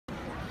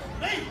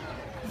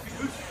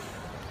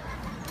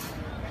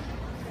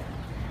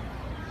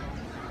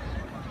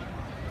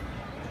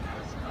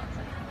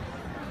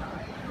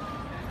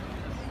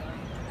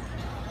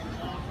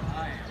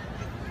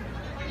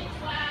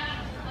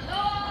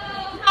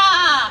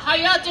How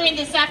are y'all doing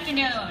this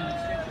afternoon?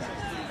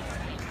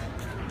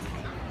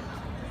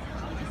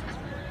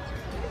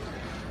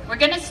 We're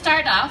going to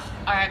start off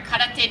our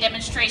karate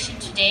demonstration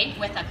today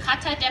with a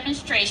kata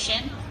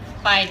demonstration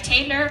by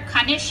Taylor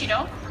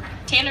Kaneshiro.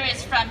 Taylor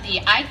is from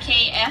the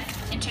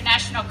IKF,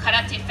 International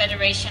Karate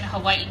Federation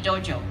Hawaii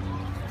Dojo.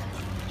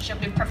 She'll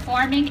be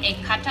performing a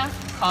kata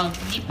called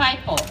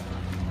Nipaipo,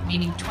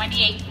 meaning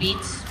 28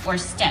 beats or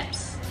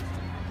steps.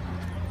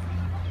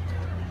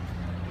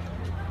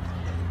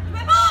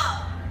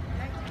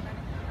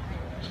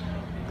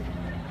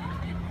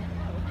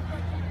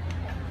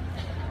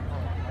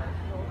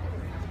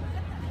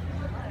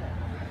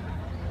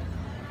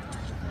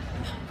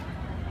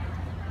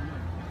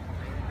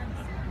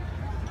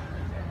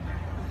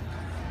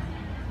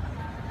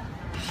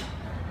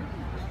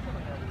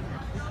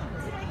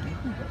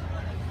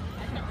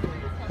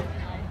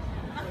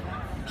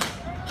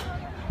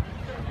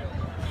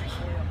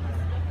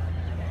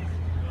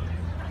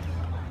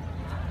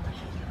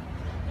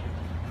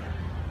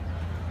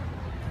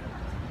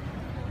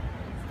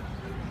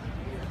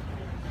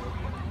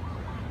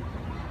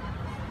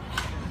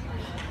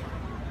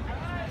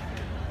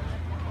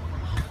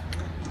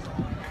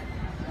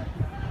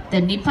 The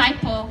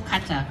Nipaipo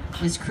kata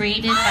was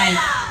created by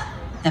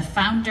the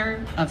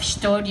founder of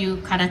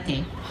Shitoryu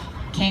Karate,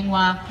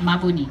 Kenwa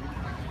Mabuni.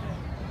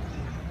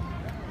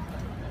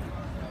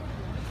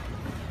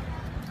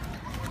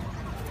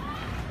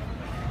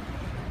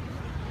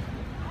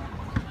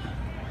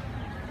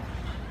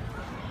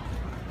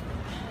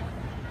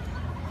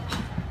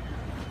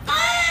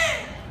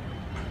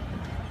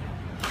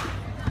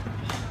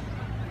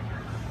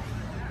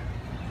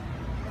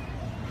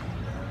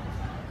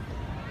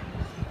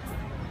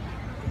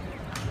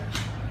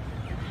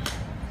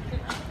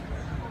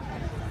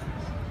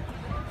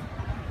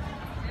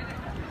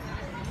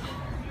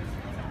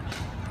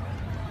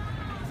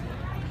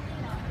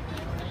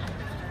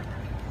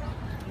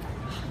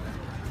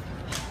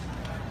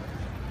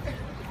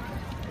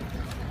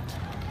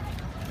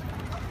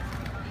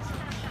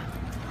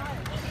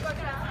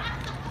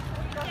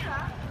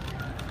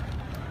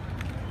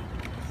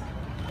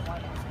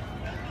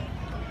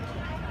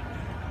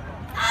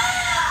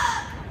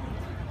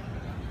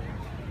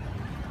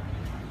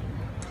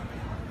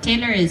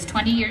 Taylor is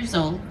 20 years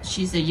old.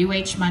 She's a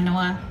UH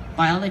Manoa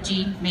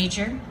biology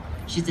major.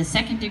 She's a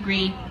second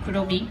degree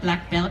Kurobi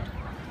black belt.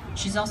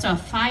 She's also a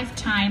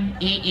 5-time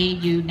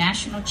AAU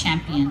national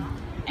champion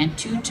and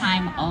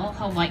 2-time All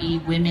Hawaii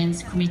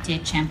Women's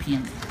Kumite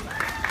champion.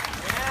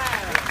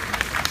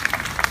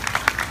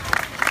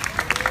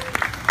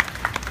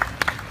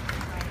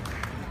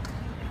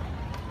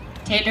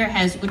 Taylor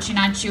has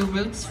Uchinanchu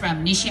roots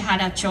from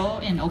Nishihara-cho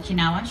in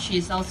Okinawa. She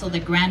is also the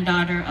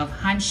granddaughter of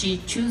Hanshi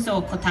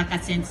Chuzo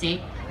Kotaka Sensei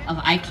of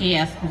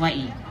IKF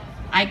Hawaii.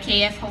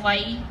 IKF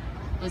Hawaii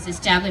was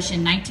established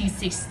in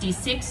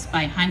 1966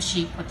 by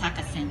Hanshi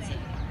Kotaka Sensei.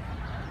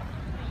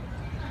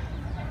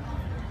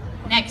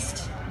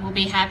 Next, we'll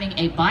be having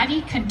a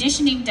body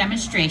conditioning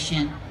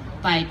demonstration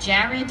by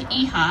Jared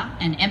Iha,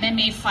 an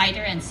MMA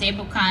fighter and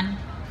Seibukan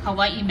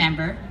Hawaii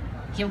member.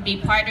 He'll be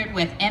partnered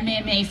with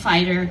MMA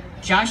fighter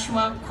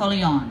Joshua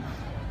Coleon.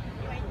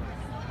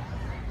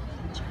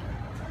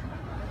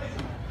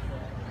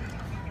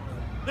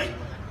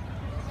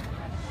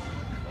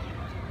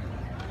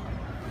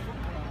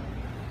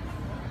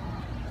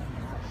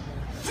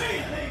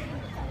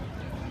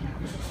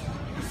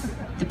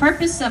 The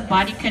purpose of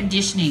body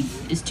conditioning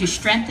is to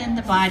strengthen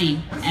the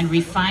body and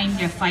refine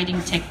your fighting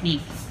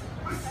technique.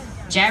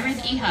 Jared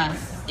Iha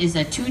is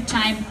a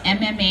 2-time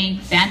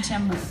MMA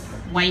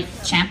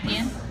bantamweight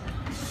champion,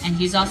 and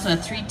he's also a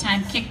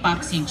 3-time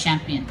kickboxing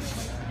champion.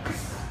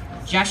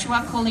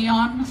 Joshua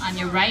Coleon, on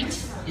your right,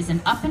 is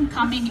an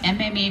up-and-coming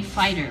MMA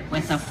fighter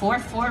with a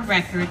 4-4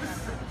 record,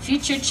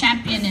 future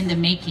champion in the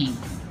making.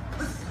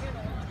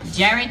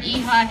 Jared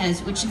Iha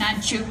has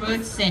Uchinanchu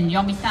roots in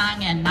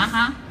Yomitang and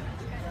Naha,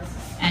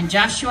 and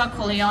Joshua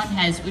Coleon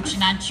has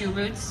Uchinanchu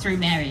roots through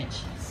marriage.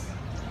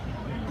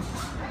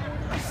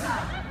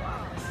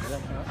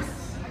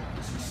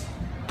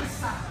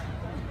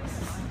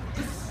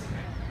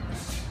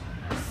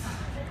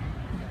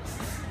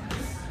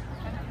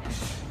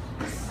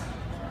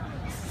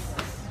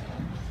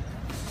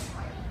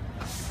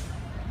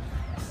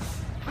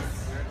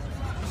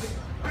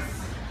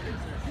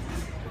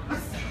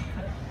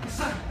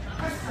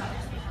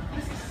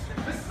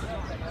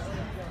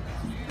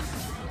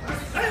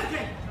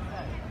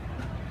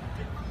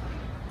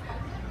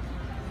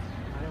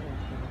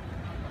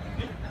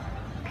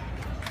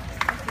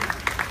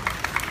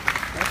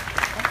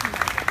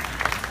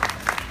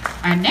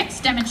 Our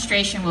next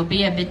demonstration will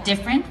be a bit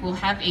different. We'll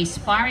have a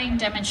sparring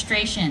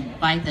demonstration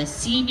by the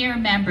senior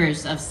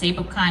members of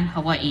Seibukan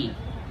Hawaii.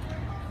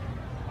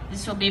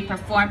 This will be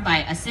performed by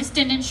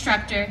assistant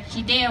instructor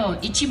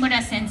Hideo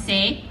Ichimura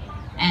Sensei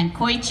and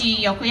Koichi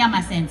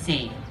Yokoyama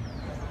Sensei.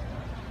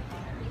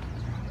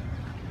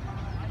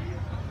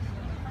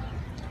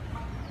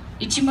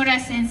 Ichimura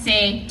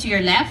Sensei, to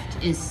your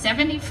left, is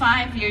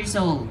 75 years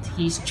old.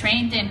 He's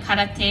trained in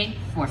karate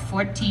for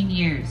 14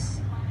 years.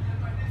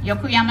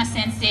 Yokoyama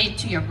Sensei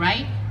to your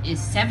right is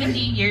 70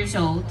 years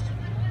old.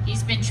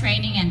 He's been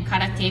training in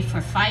karate for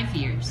 5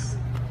 years.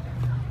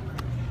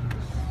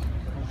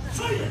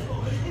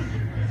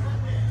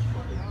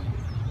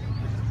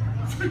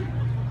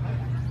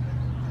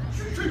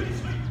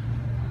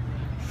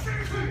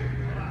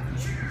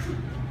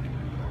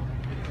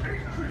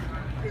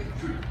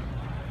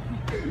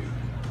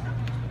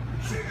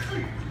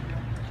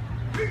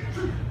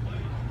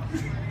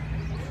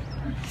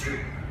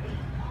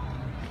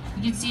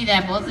 You can see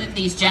that both of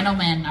these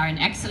gentlemen are in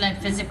excellent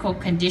physical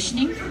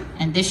conditioning,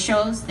 and this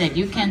shows that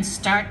you can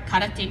start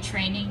karate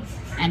training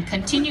and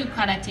continue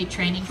karate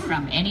training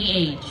from any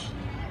age.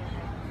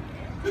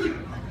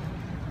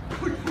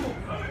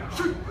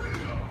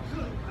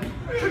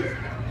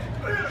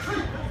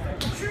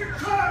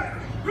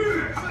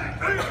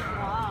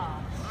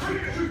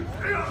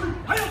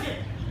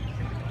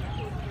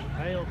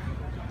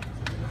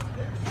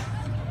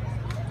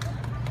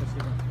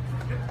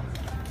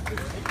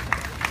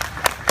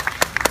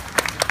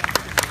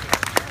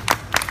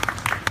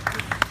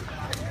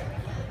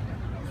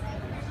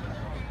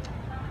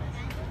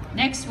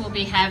 Next, we'll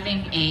be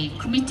having a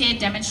kumite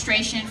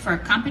demonstration for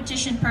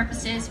competition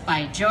purposes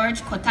by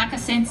George Kotaka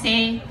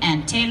Sensei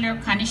and Taylor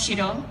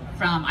Kaneshiro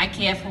from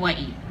IKF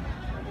Hawaii.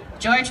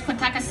 George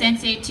Kotaka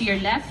Sensei to your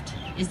left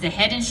is the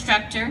head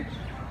instructor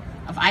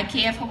of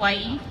IKF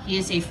Hawaii. He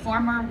is a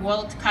former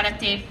World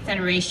Karate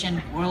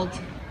Federation World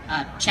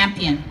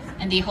Champion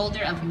and the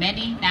holder of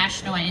many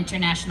national and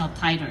international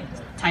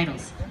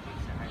titles.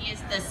 He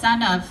is the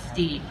son of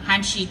the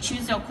Hanshi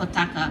Chuzo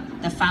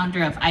Kotaka, the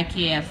founder of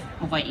IKF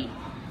Hawaii.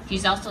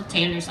 He's also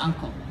Taylor's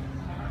uncle.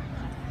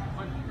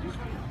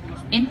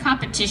 In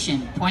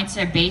competition, points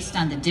are based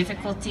on the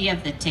difficulty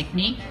of the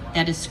technique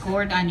that is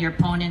scored on your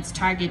opponent's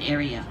target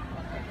area.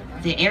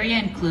 The area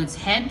includes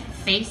head,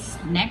 face,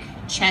 neck,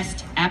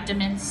 chest,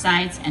 abdomen,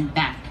 sides, and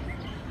back.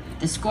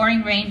 The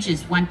scoring range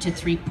is 1 to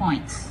 3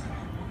 points.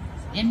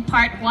 In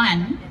part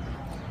 1,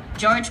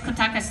 George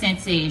Kotaka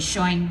Sensei is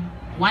showing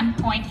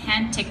 1-point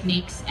hand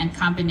techniques and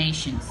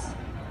combinations.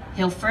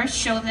 He'll first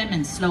show them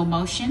in slow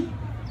motion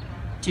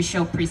to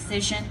show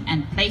precision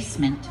and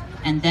placement,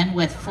 and then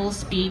with full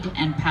speed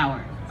and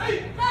power.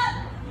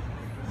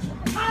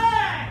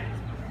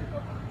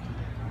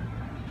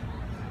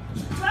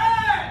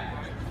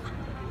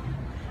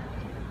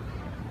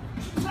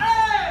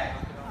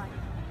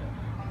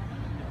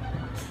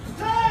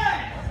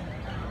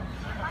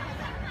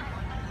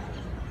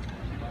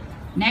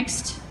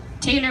 Next,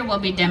 Taylor will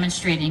be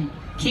demonstrating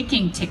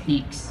kicking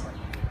techniques.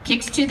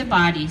 Kicks to the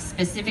body,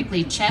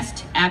 specifically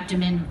chest,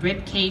 abdomen,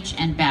 rib cage,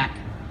 and back,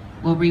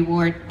 will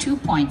reward 2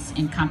 points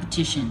in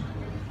competition.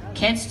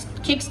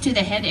 Kicks to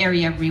the head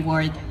area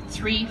reward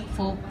 3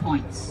 full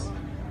points.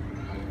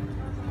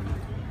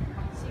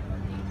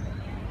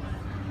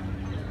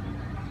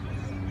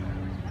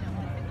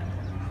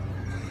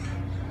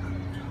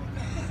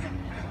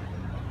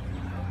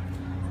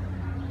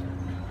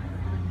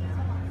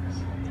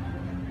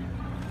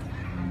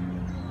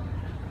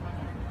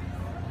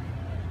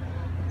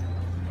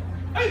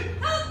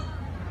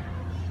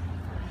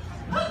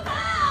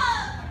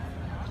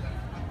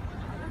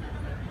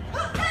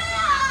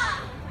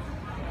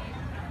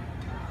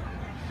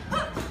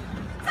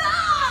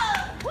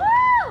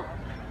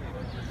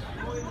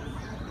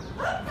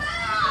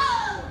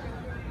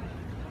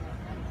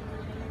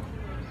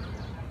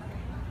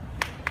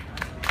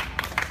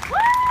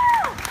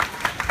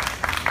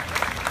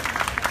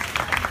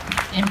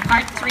 In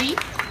part 3,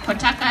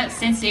 Kotaka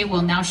Sensei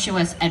will now show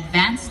us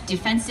advanced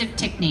defensive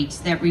techniques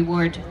that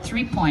reward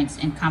 3 points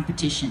in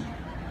competition.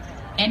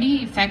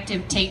 Any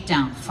effective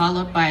takedown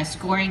followed by a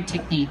scoring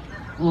technique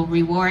will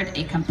reward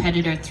a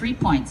competitor 3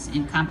 points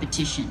in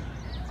competition.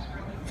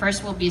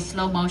 First will be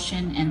slow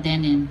motion and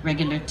then in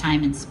regular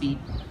time and speed.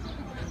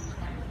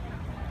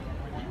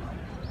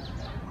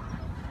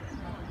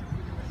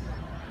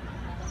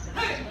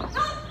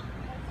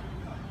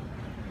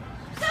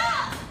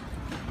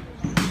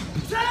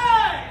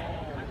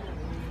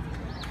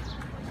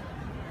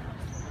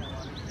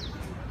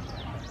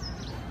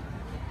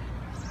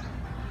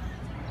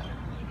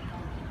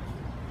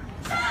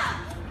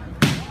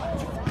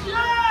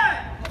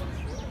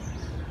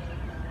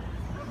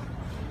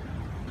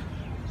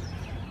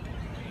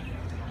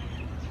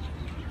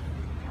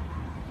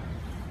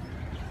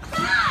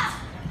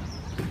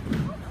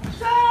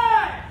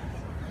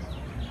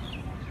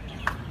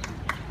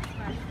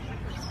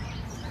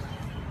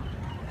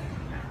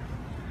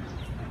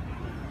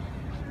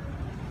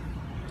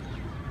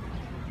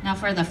 Now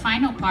for the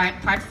final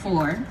part, part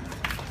 4,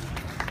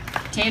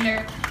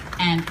 Taylor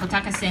and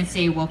Kotaka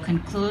Sensei will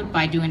conclude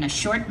by doing a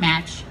short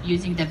match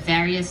using the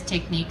various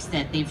techniques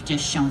that they've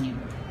just shown you.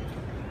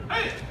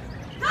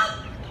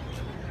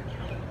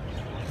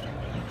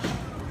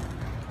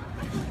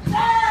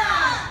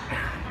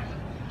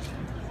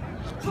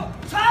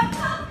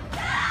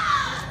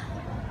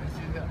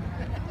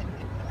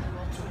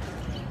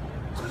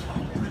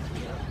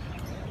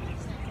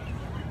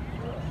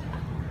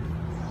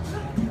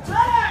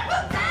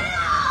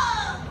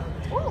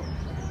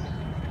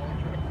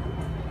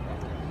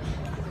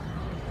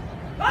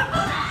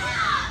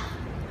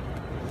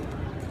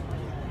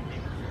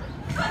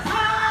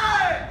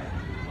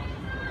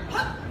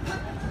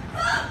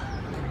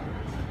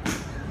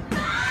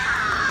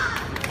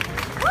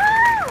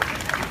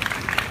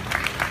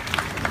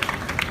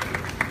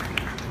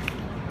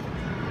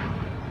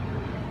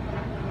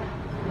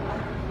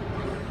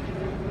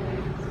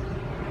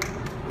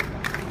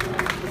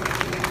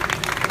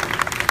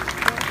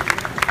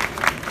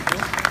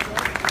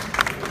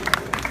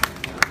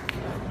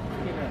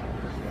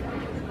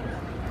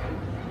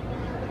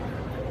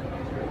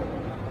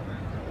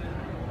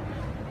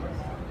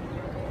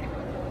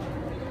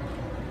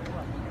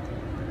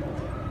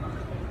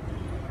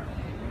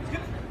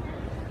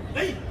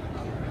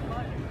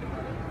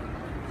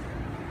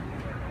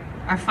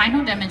 Our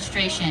final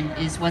demonstration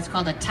is what's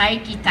called a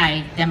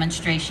Tai-Gitai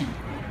demonstration.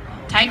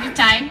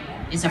 Tai-Gitai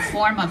is a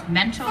form of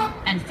mental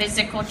and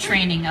physical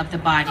training of the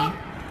body.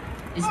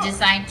 It's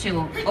designed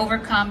to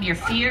overcome your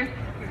fear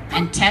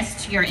and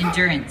test your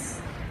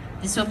endurance.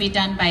 This will be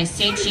done by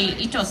Seiji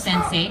Ito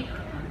Sensei,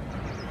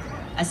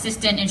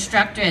 assistant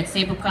instructor at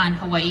Seibukan,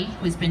 Hawaii,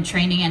 who's been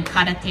training in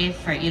karate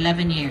for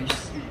 11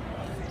 years.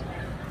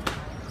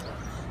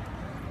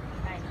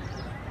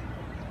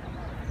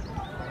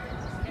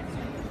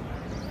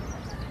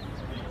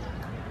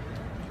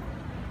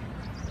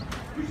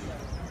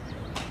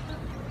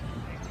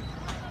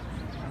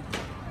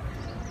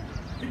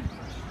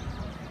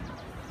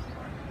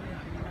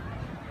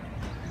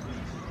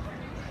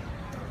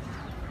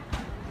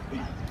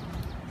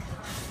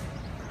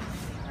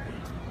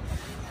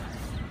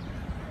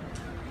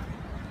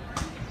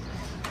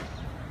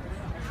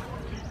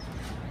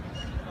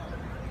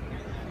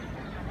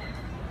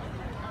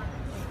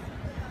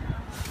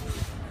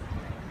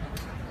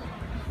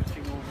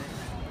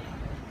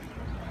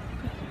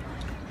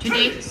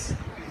 Today's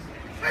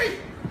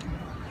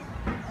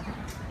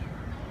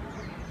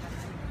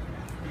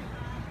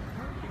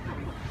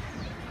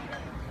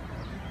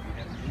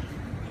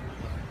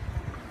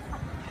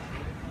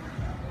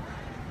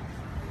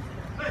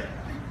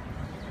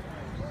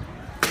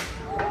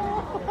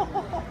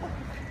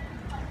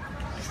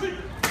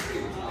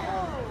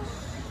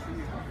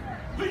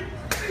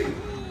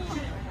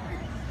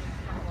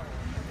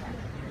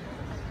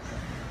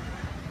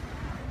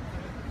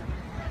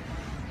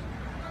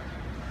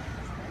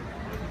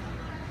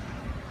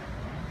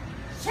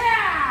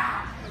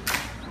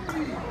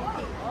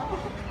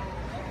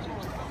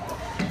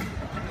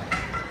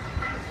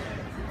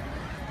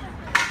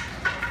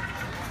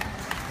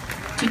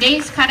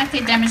Today's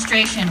karate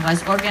demonstration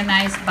was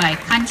organized by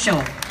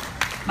Kancho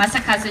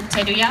Masakazu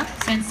Teruya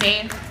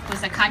Sensei,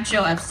 who's a Kancho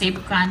of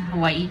Seibukan,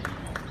 Hawaii.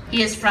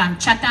 He is from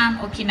Chatham,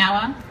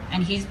 Okinawa,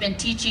 and he's been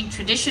teaching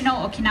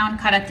traditional Okinawan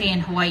karate in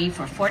Hawaii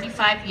for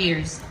 45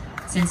 years,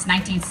 since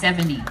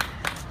 1970.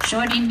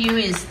 Shorin-ryu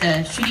is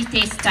the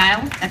Shurite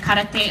style, the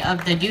karate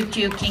of the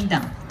Ryukyu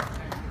Kingdom.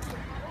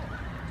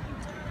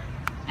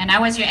 And I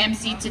was your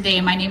MC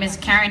today. My name is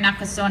Karen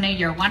Nakasone,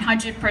 your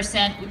 100%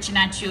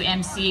 Uchinachu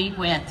MC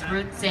with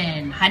roots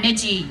in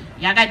Haneji,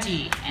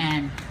 Yagaji,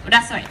 and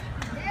Urasoi.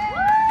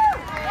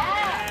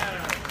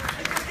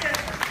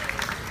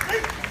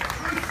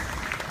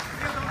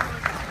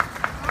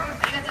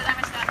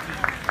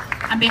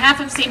 On behalf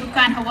of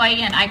Seibukan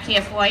Hawaii and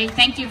IKF Hawaii,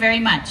 thank you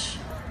very much.